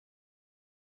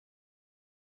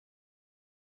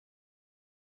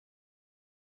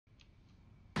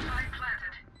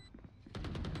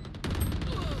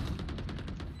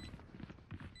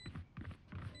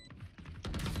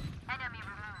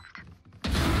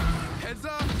Heads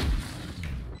up.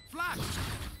 Flash.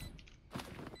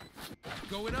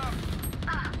 Going up.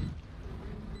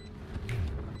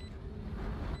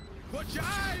 Watch your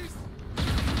eyes.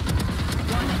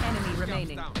 One enemy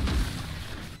remaining. Down.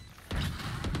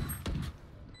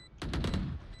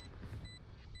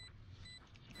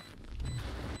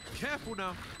 Careful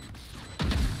now.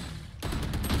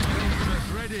 Ultimate's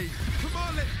ready. Come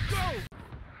on, let's go.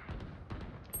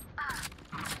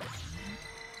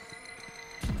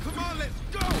 Come on, let's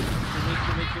go.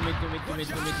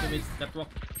 Commit. Catwalk.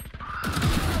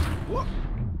 What?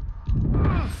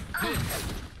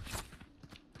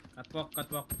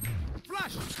 Catwalk.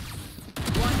 Flash.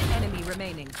 One enemy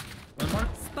remaining. One more.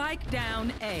 Spike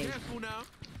down A. Careful now.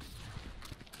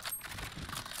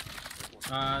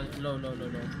 Low.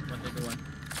 121.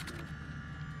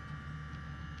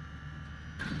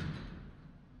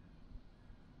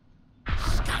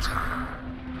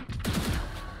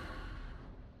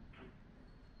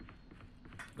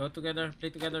 Go together, play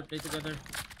together.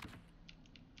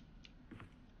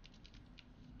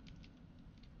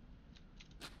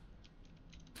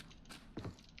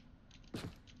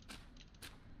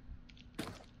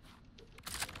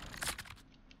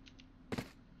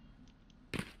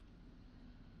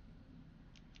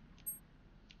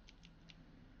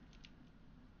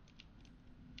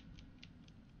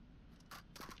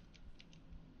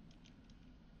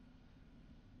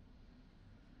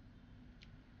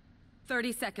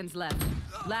 30 seconds left.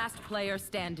 Last player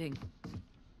standing.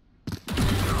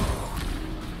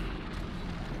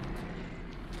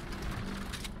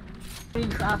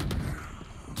 Things up.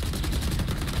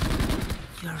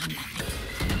 You're nothing.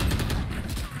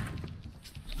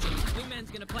 Wingman's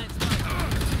gonna plant spike.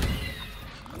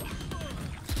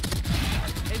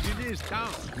 Engineers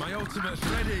down. My ultimate's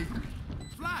ready.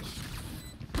 Flash.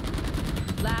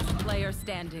 Last player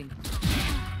standing.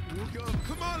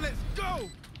 Come on, let's go.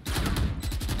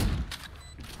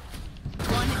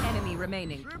 One enemy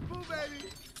remaining. Triple, baby.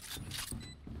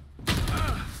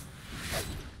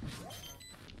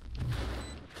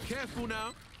 Careful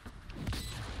now.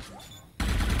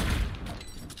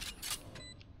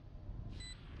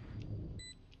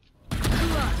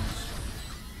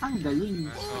 Ang galing.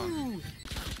 Ooh.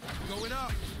 Going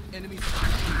up. Enemy.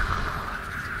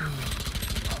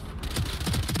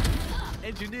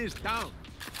 Engineers down.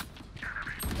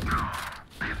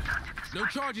 No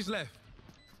charges left.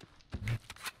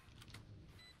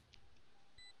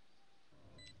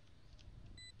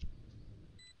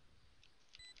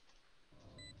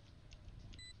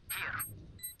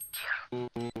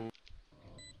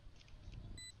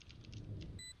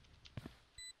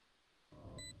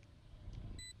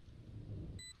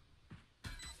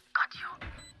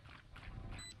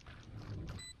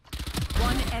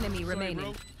 One enemy Sorry, remaining.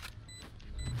 bro.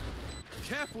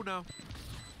 Careful now.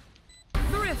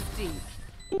 Thrifty.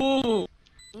 Ooh! All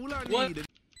I What? need is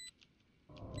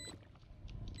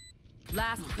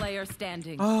Last player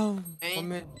standing. Oh,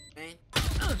 Main.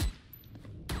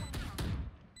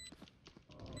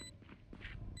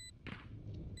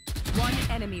 One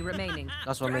enemy remaining.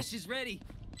 Last one, Crash is ready.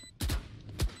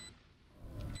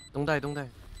 Don't die. Clutch.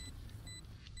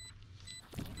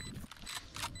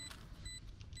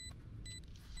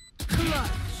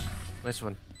 Nice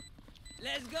one.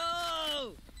 Let's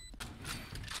go.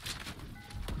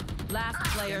 Last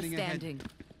player Standing ahead. standing.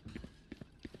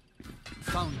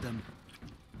 found them.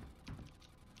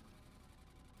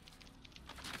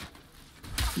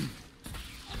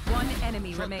 One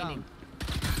enemy Shut remaining.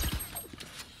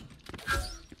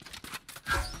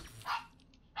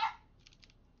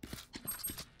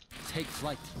 Take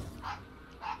flight.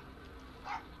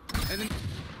 Enemy.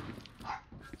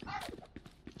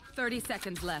 30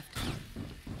 seconds left.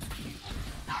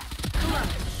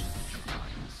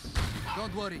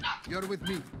 Don't worry, you're with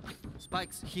me.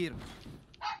 Spike's here.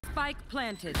 Spike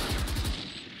planted.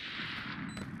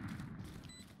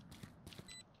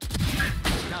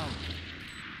 Down.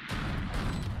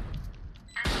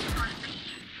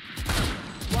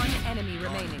 One enemy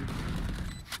remaining.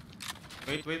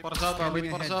 Wait for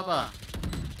Sopa.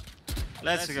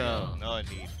 Let's go. No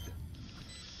need.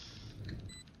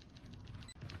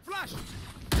 Flash!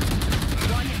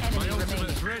 One My enemy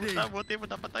ultimate's remaining. ready. Buti mo,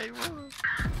 napatay mo.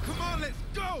 Come on, let's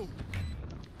go!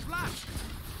 Flash!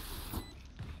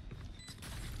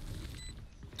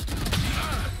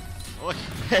 Oy.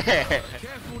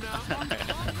 Careful now.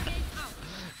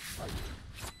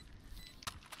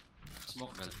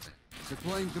 Smoke belt.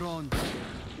 Deploying drone.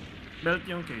 Belt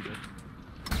yung cage.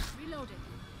 Reloading.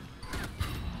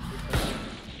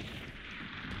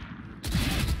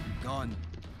 Gone.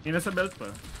 Yung nasa belt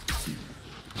pa.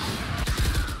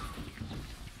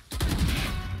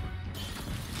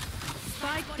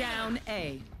 Spike down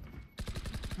A.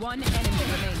 One enemy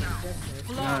remaining.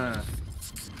 Flawless.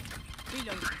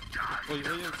 Reload. Uy,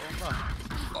 bomba.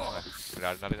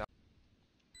 Real na rin ako.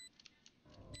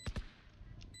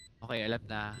 Okay, alam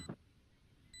na.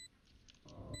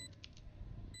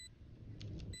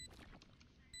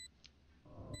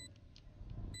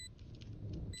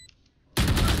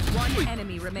 One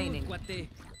enemy remaining. What the?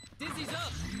 Dizzy's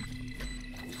up.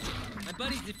 My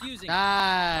buddy's defusing.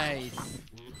 Nice!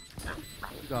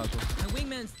 Gago. My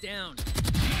wingman's down.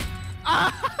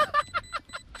 I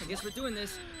guess we're doing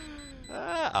this.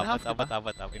 Apat.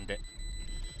 Hindi. Ay,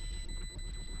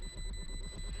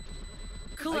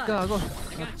 Clutch. gago.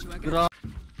 I got you. Gra...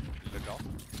 Let's go.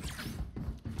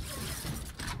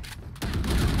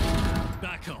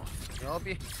 Back off.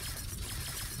 Grabe.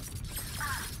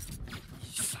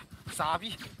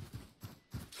 Sabi.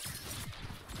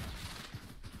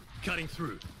 Cutting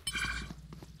through.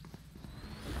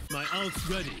 My ult's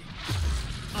ready.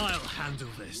 I'll handle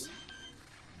this.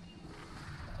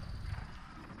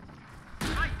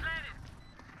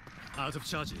 Out of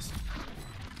charges.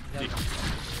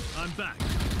 I'm back.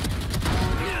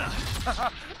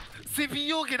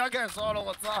 CPU ginagawa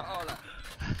ko sa ola.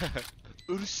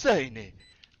 Ursay ne.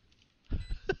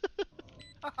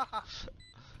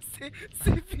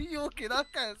 CPU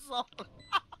ginagawa.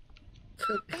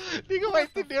 Hindi ko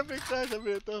maintindihan yung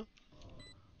sasabi nito.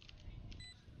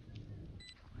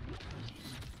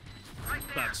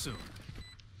 Back soon.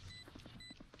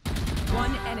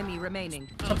 One enemy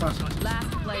remaining.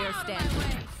 Last player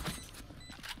standing.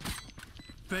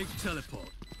 Fake teleport.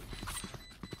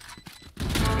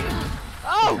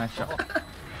 Oh!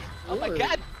 Oh my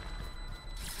god!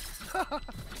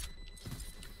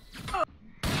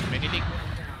 Mininig.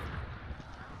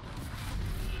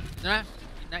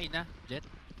 Ina. Jet.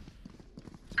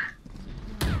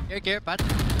 Care, Pat.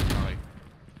 Okay.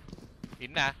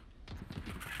 Ina.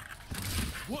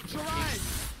 Watch your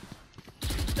eyes!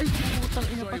 Ay, putang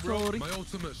ina pa, sorry. My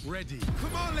ultimate's ready.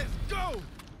 Come on, let's go!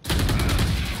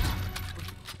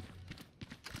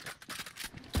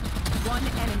 One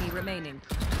enemy remaining.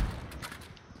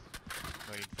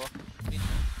 No info.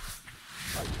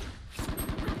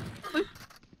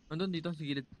 Andun dito, sa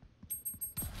gilid.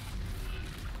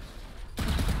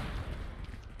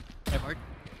 Effort.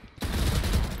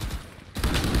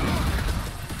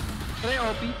 Try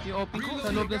OP, yung OP ko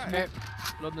sa loob ng smoke.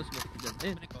 Loob ng smoke. Diyan.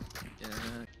 Ayun.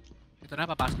 Yan. Ito na,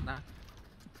 papasok na.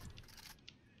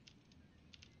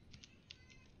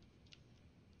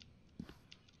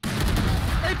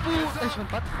 Ay po! Nice one,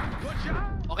 Pat.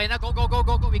 Okay na, go.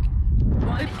 Weak.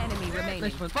 One enemy remaining.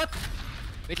 Nice one, Pat.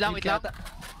 Wait lang.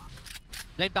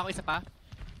 Blind pa ako isa pa.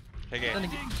 Sige. Ito,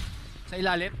 sa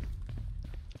ilalim.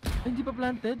 Ay, hindi pa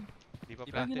planted. Di pa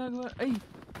Ang planted. ginagawa. Ay!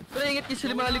 Pre, ingat kayo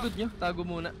sila mga likod nyo. Tago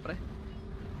muna, pre.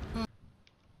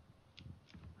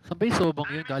 Sabay sobang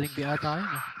yun. Galing B ata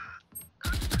yun eh.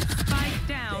 Spike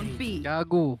down B.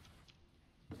 Gago.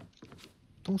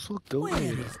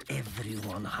 Where is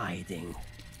everyone hiding?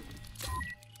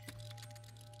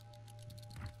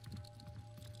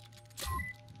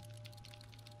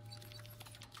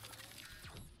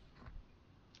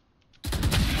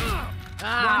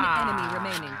 One enemy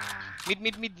remaining.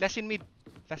 Mid. Last in mid.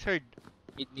 Last herd.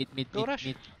 Mid. Go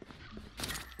rush.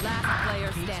 Last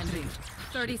player standing.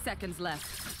 30 seconds left.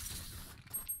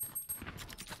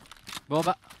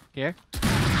 Boba. Care.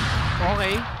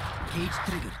 Okay. Cage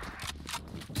triggered.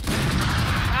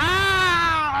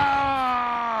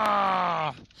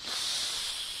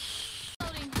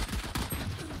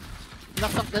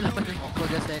 Laksak na naman yung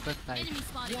Koga second time.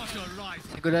 Watch your rise.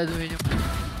 Sigurado yun yung...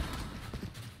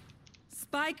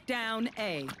 Spike down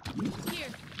A.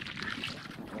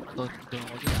 Doon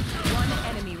ako dyan. One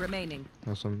enemy remaining.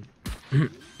 Awesome.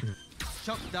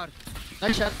 Chuck dart.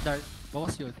 Nice shot, Dart.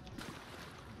 Bawas yun.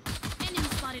 Enemy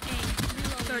spotted A.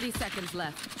 30 seconds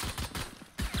left.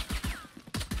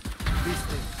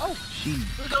 Oh! Shield.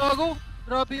 Gago!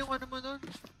 Grabe yung ano mo nun.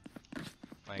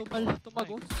 Mike.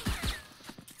 Tumagos.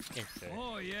 Yes, sir.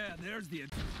 Oh yeah, there's the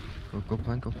Go,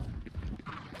 plan, go.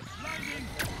 landing.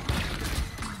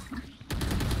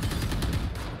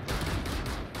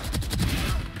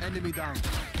 Enemy down.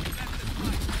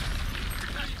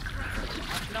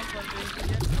 Lang, 120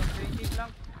 yan. 120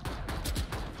 lang.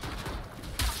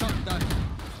 Shot done.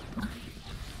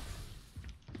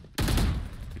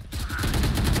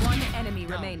 One enemy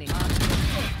remaining.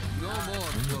 No more.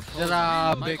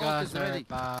 Grabe My ka, ult is sir. ready.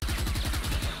 Pa.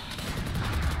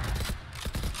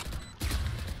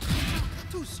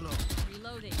 Too slow.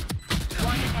 Reloading.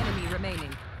 One enemy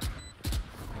remaining.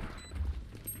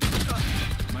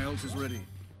 My ult is ready.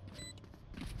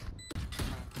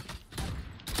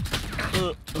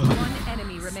 One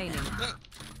enemy remaining.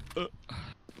 All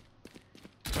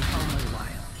my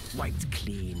while, wiped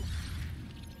clean.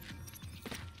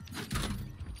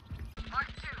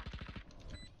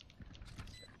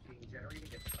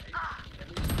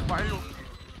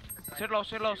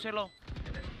 Slow.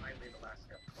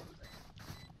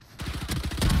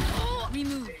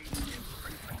 Remove.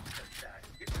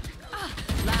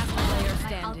 Last player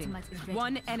standing. Ultimate is ready.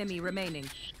 One enemy remaining.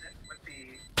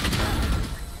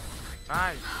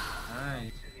 Nice.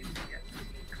 Nice.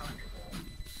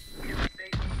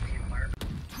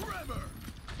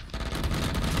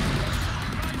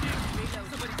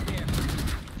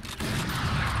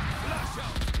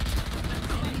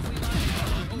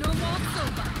 No more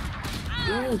sober.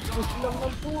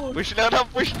 Push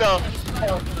na.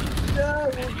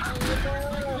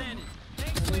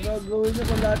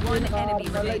 One enemy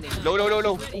remaining. Low.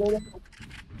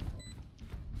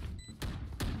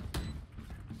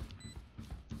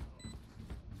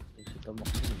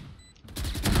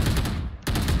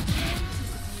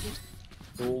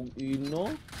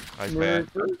 Nice, man.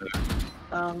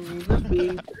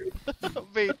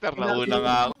 Baiter na una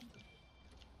nga ako.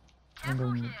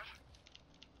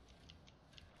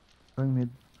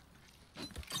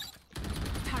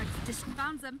 Targets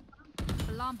found them.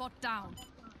 Alarm bot down.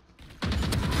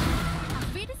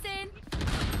 Wiedersehen.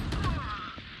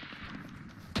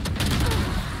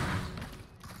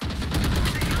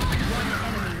 One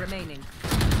enemy remaining.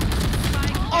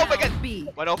 Oh my god! B.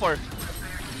 104.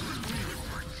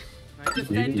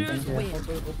 Defenders win.